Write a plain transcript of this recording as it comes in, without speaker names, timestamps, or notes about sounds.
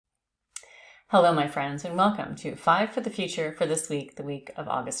Hello, my friends, and welcome to 5 for the Future for this week, the week of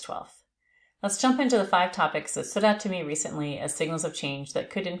August 12th. Let's jump into the 5 topics that stood out to me recently as signals of change that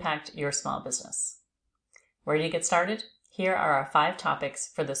could impact your small business. Where do you get started? Here are our 5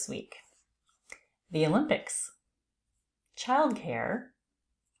 topics for this week. The Olympics, childcare,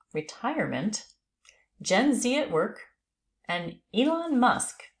 retirement, Gen Z at work, and Elon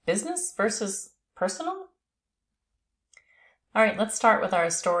Musk, business versus personal? All right, let's start with our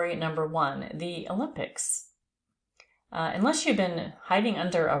story number 1, the Olympics. Unless you've been hiding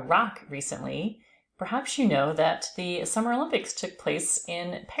under a rock recently, perhaps you know that the Summer Olympics took place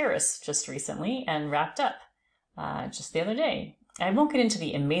in Paris just recently and wrapped up just the other day. I won't get into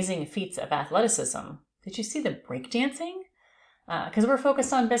the amazing feats of athleticism. Did you see the breakdancing? Because we're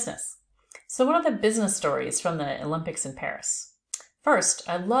focused on business. So what are the business stories from the Olympics in Paris? First,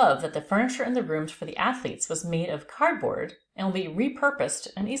 I love that the furniture in the rooms for the athletes was made of cardboard and will be repurposed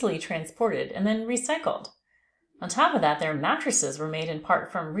and easily transported and then recycled. On top of that, their mattresses were made in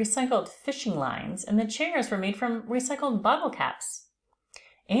part from recycled fishing lines, and the chairs were made from recycled bottle caps.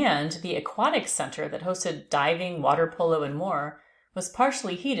 And the aquatic center that hosted diving, water polo, and more was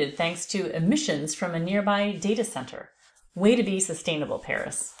partially heated thanks to emissions from a nearby data center. Way to be sustainable,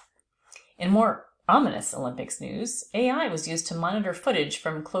 Paris. In more ominous Olympics news, AI was used to monitor footage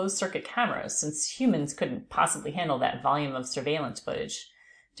from closed-circuit cameras, since humans couldn't possibly handle that volume of surveillance footage,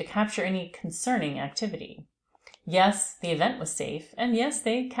 to capture any concerning activity. Yes, the event was safe, and yes,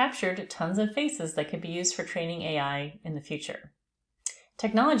 they captured tons of faces that could be used for training AI in the future.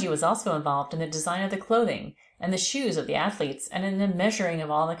 Technology was also involved in the design of the clothing and the shoes of the athletes, and in the measuring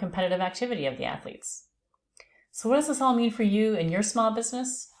of all the competitive activity of the athletes. So what does this all mean for you and your small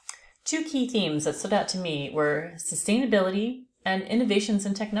business? 2 key themes that stood out to me were sustainability and innovations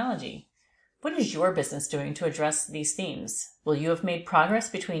in technology. What is your business doing to address these themes? Will you have made progress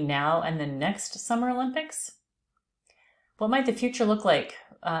between now and the next Summer Olympics? What might the future look like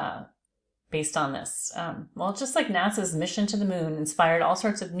based on this? Well, just like NASA's mission to the moon inspired all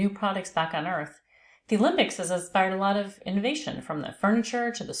sorts of new products back on Earth, the Olympics has inspired a lot of innovation, from the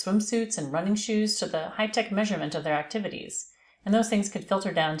furniture to the swimsuits and running shoes to the high-tech measurement of their activities. And those things could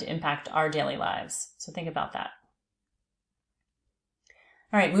filter down to impact our daily lives. So think about that.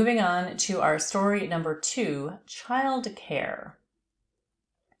 All right, moving on to our story number 2, childcare.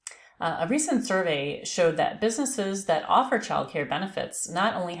 A recent survey showed that businesses that offer childcare benefits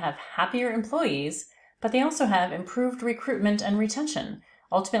not only have happier employees, but they also have improved recruitment and retention,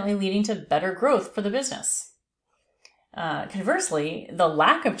 ultimately leading to better growth for the business. Conversely, the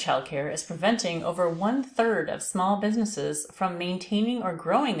lack of childcare is preventing over 1/3 of small businesses from maintaining or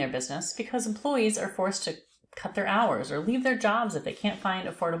growing their business because employees are forced to cut their hours or leave their jobs if they can't find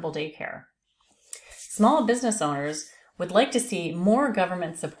affordable daycare. Small business owners would like to see more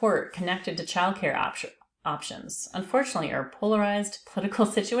government support connected to childcare options. Unfortunately, our polarized political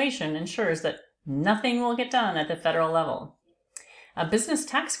situation ensures that nothing will get done at the federal level. A business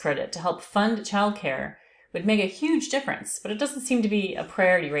tax credit to help fund childcare would make a huge difference, but it doesn't seem to be a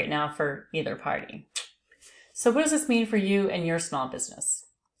priority right now for either party. So what does this mean for you and your small business?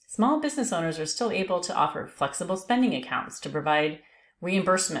 Small business owners are still able to offer flexible spending accounts to provide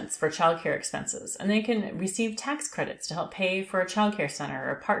reimbursements for childcare expenses, and they can receive tax credits to help pay for a childcare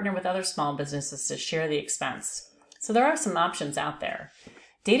center or partner with other small businesses to share the expense. So there are some options out there.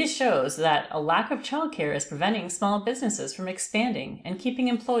 Data shows that a lack of childcare is preventing small businesses from expanding and keeping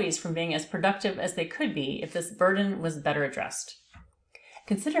employees from being as productive as they could be if this burden was better addressed.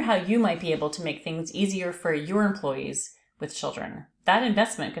 Consider how you might be able to make things easier for your employees with children. That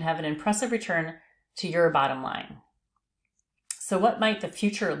investment could have an impressive return to your bottom line. So what might the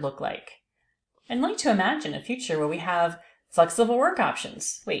future look like? I'd like to imagine a future where we have flexible work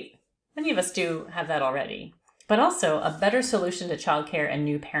options. Wait, many of us do have that already. But also a better solution to childcare and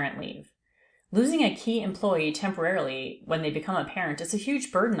new parent leave. Losing a key employee temporarily when they become a parent is a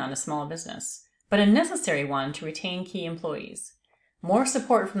huge burden on a small business, but a necessary one to retain key employees. More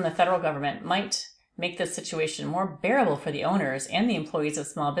support from the federal government might make this situation more bearable for the owners and the employees of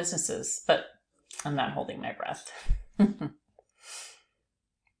small businesses, but I'm not holding my breath. And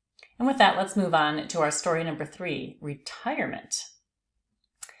with that, let's move on to our story number 3, retirement.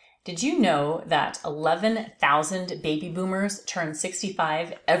 Did you know that 11,000 baby boomers turn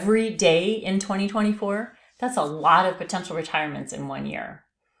 65 every day in 2024? That's a lot of potential retirements in 1 year.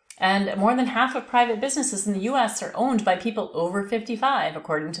 And more than half of private businesses in the US are owned by people over 55,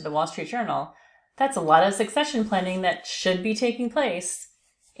 according to the Wall Street Journal. That's a lot of succession planning that should be taking place,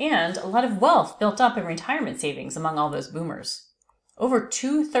 and a lot of wealth built up in retirement savings among all those boomers. Over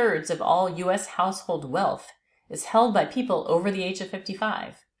 2/3 of all US household wealth is held by people over the age of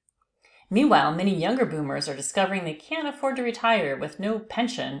 55. Meanwhile, many younger boomers are discovering they can't afford to retire with no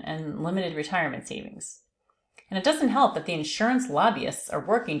pension and limited retirement savings. And it doesn't help that the insurance lobbyists are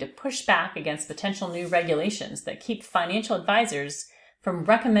working to push back against potential new regulations that keep financial advisors from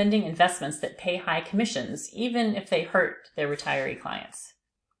recommending investments that pay high commissions, even if they hurt their retiree clients.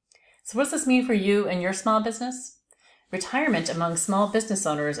 So what does this mean for you and your small business? Retirement among small business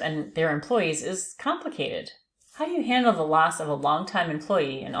owners and their employees is complicated. How do you handle the loss of a longtime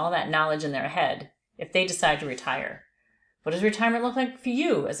employee and all that knowledge in their head if they decide to retire? What does retirement look like for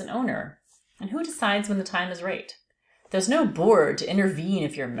you as an owner? And who decides when the time is right? There's no board to intervene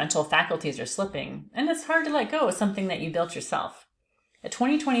if your mental faculties are slipping, and it's hard to let go of something that you built yourself. A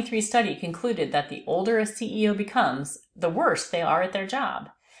 2023 study concluded that the older a CEO becomes, the worse they are at their job.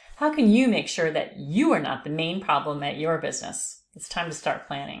 How can you make sure that you are not the main problem at your business? It's time to start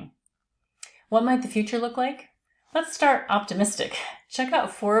planning. What might the future look like? Let's start optimistic. Check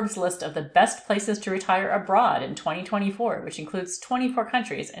out Forbes' list of the best places to retire abroad in 2024, which includes 24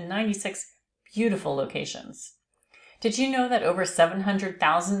 countries and 96 beautiful locations. Did you know that over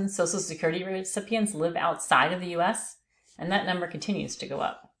 700,000 Social Security recipients live outside of the US? And that number continues to go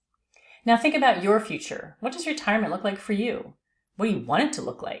up. Now think about your future. What does retirement look like for you? What do you want it to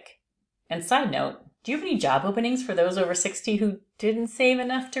look like? And side note, do you have any job openings for those over 60 who didn't save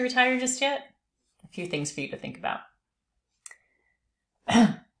enough to retire just yet? A few things for you to think about.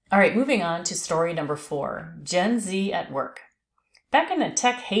 All right, moving on to story number 4, Gen Z at work. Back in the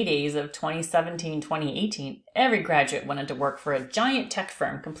tech heydays of 2017, 2018, every graduate wanted to work for a giant tech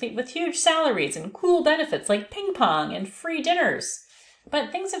firm complete with huge salaries and cool benefits like ping pong and free dinners.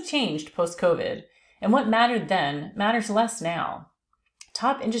 But things have changed post-COVID, and what mattered then matters less now.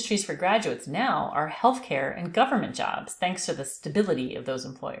 Top industries for graduates now are healthcare and government jobs, thanks to the stability of those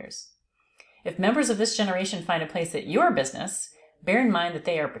employers. If members of this generation find a place at your business, bear in mind that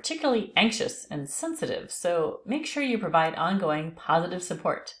they are particularly anxious and sensitive, so make sure you provide ongoing positive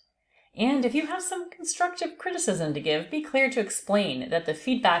support. And if you have some constructive criticism to give, be clear to explain that the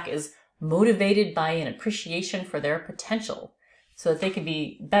feedback is motivated by an appreciation for their potential, so that they can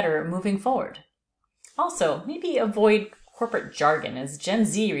be better moving forward. Also, maybe avoid corporate jargon, as Gen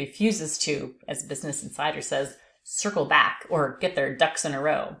Z refuses to, as Business Insider says, circle back or get their ducks in a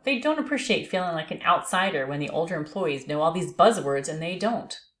row. They don't appreciate feeling like an outsider when the older employees know all these buzzwords and they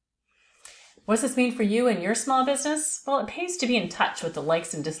don't. What does this mean for you and your small business? Well, it pays to be in touch with the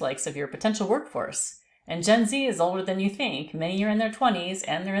likes and dislikes of your potential workforce. And Gen Z is older than you think. Many are in their 20s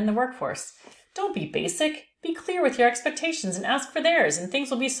and they're in the workforce. Don't be basic. Be clear with your expectations and ask for theirs, and things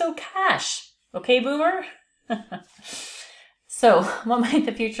will be so cash. Okay, boomer? So, what might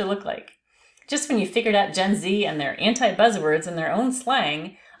the future look like? Just when you figured out Gen Z and their anti-buzzwords and their own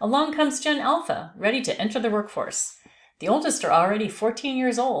slang, along comes Gen Alpha, ready to enter the workforce. The oldest are already 14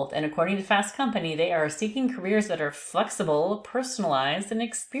 years old, and according to Fast Company, they are seeking careers that are flexible, personalized, and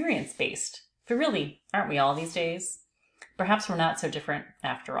experience-based. But really, aren't we all these days? Perhaps we're not so different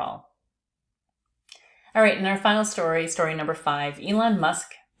after all. All right, in our final story, story number 5, Elon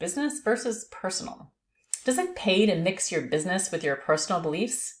Musk, business versus personal. Does it pay to mix your business with your personal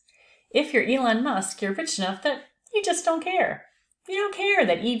beliefs? If you're Elon Musk, you're rich enough that you just don't care. You don't care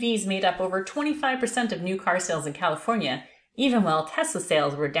that EVs made up over 25% of new car sales in California, even while Tesla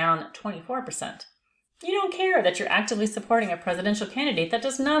sales were down 24%. You don't care that you're actively supporting a presidential candidate that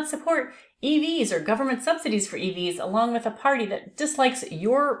does not support EVs or government subsidies for EVs, along with a party that dislikes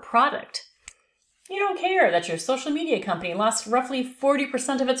your product. You don't care that your social media company lost roughly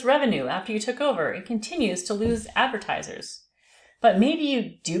 40% of its revenue after you took over and continues to lose advertisers. But maybe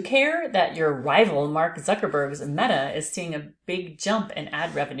you do care that your rival, Mark Zuckerberg's Meta, is seeing a big jump in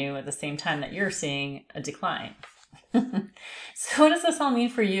ad revenue at the same time that you're seeing a decline. So what does this all mean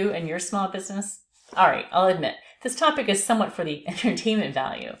for you and your small business? All right, I'll admit, this topic is somewhat for the entertainment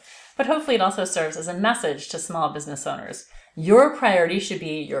value, but hopefully it also serves as a message to small business owners. Your priority should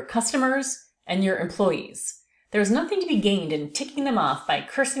be your customers and your employees. There's nothing to be gained in ticking them off by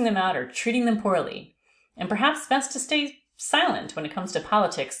cursing them out or treating them poorly. And perhaps best to stay silent when it comes to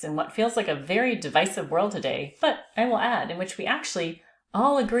politics in what feels like a very divisive world today, but I will add, in which we actually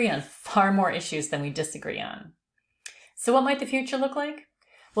all agree on far more issues than we disagree on. So what might the future look like?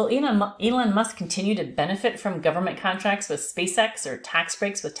 Will Elon Musk continue to benefit from government contracts with SpaceX or tax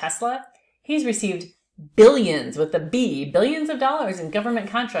breaks with Tesla? He's received billions, with a B, billions of dollars in government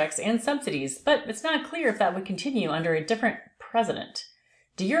contracts and subsidies, but it's not clear if that would continue under a different president.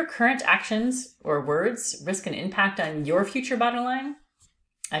 Do your current actions or words risk an impact on your future bottom line?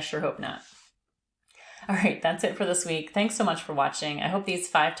 I sure hope not. All right, that's it for this week. Thanks so much for watching. I hope these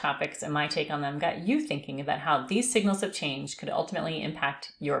 5 topics and my take on them got you thinking about how these signals of change could ultimately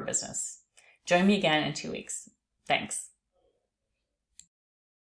impact your business. Join me again in 2 weeks. Thanks.